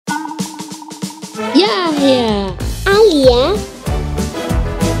Yahya Aliya.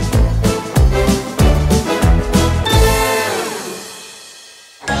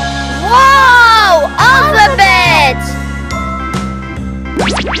 Wow! Alphabet!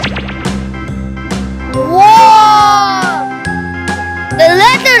 Whoa! The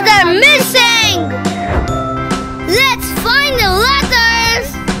letters are missing! Let's find the letters!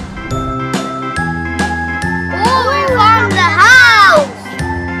 Oh, we found the house!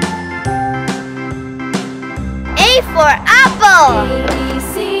 A for apple!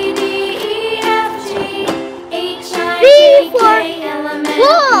 B for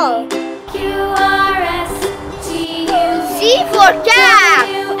ball! C for cat!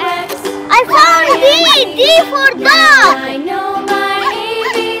 I found D! D for dog! I know my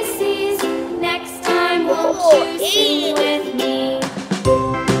ABCs. Next time, won't you sing with me?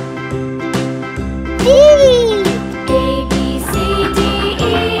 D! A, B, C, D,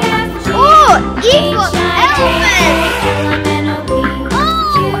 E, F, G, Oh, E for H, I, J, K, L, M, N, O, P,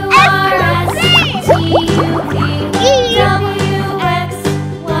 Q, R, S, T, U, V, W, X,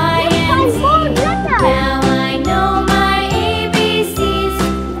 Y, and Z. Now I know my ABCs.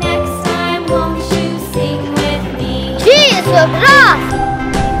 Next time, won't you sing with me? G is for grass.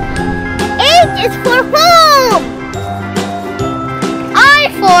 H is for home. I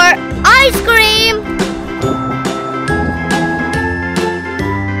for ice cream.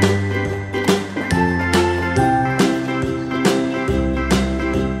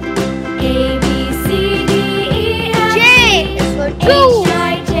 A, B, C, D, E, F, J is for H, juice.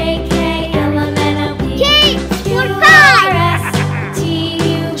 I, J, K, L, M, N, O, P, K is Q, for R, kite. S, T,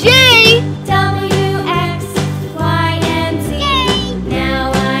 U, J. W, X, Y, and Z.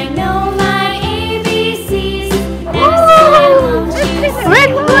 Now I know my ABCs. Next time, won't you Let's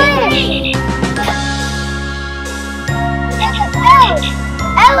sing play. with me?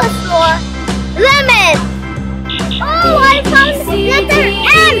 L is for lemon. Oh, I found the letter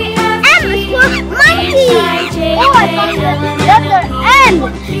M. M is for monkey. Oh, I found the letter N.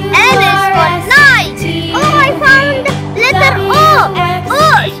 N is for night. Oh, I found the letter O. O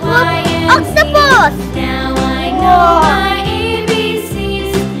is for octopus. Now I know my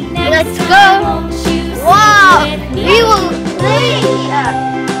ABCs. Next Let's time, go. won't you sing Wow, with me? we will play here.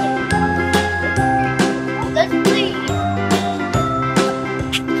 Let's play.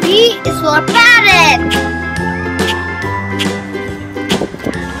 P is for parrot.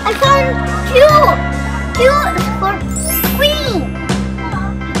 I found Q. Q is for queen.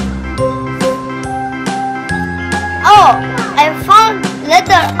 Oh, I found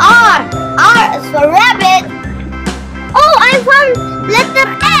letter R. R is for rabbit. Oh, I found letter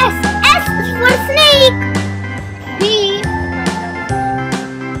S. S is for snake. B.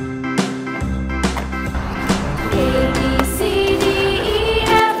 A, B, C, D, E,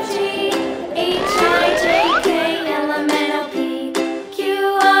 F, G, H, I, J, K, L, M, N, O, P, Q,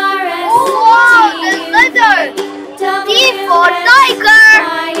 R, S, Oh, wow, T, the U, letter. V, T W, for X, tiger.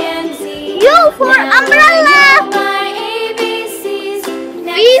 Y, and Z. U for Now umbrella. I know my ABCs. V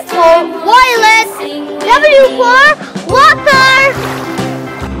Next for time, won't violet. you sing with W me? for water.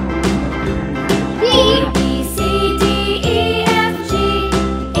 P. A, B, C, D, E, F, G,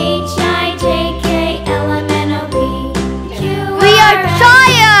 H, I, J, K, L, M, N, O, P, Q, We are R, S,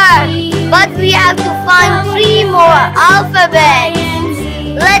 tired, T, U, but we have to find 3 more alphabets.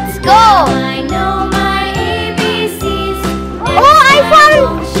 Let's go. I know my ABCs. Oh, I found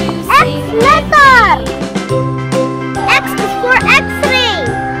Won't you X sing with letter. me? X is for X-ray.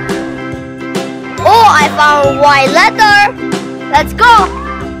 Oh, I found Y letter. Let's go.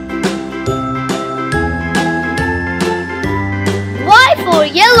 Y for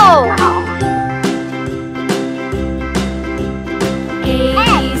yellow. A,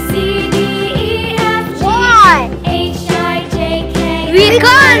 B, C, D, E, F, G, Y. H, I, J, K, We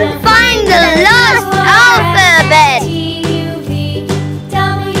can't find the last alphabet. T, U, V,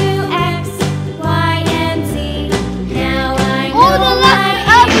 W, X, Y, and Z. Now I Oh, the know last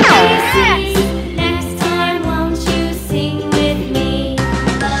my alphabet. ABCs. Next time, won't you sing with me?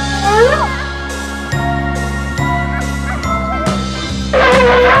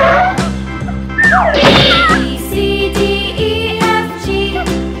 A, B, C, D, E, F, G,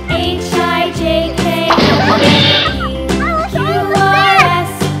 H, I, J, K, L, M, N, O, P, Q, R,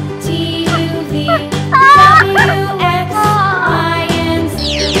 S,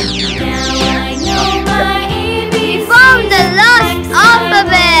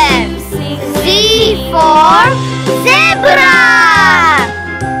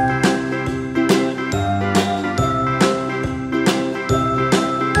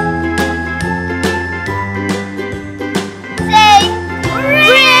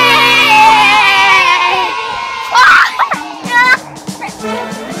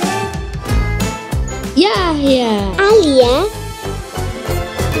 Yahya, Aliya,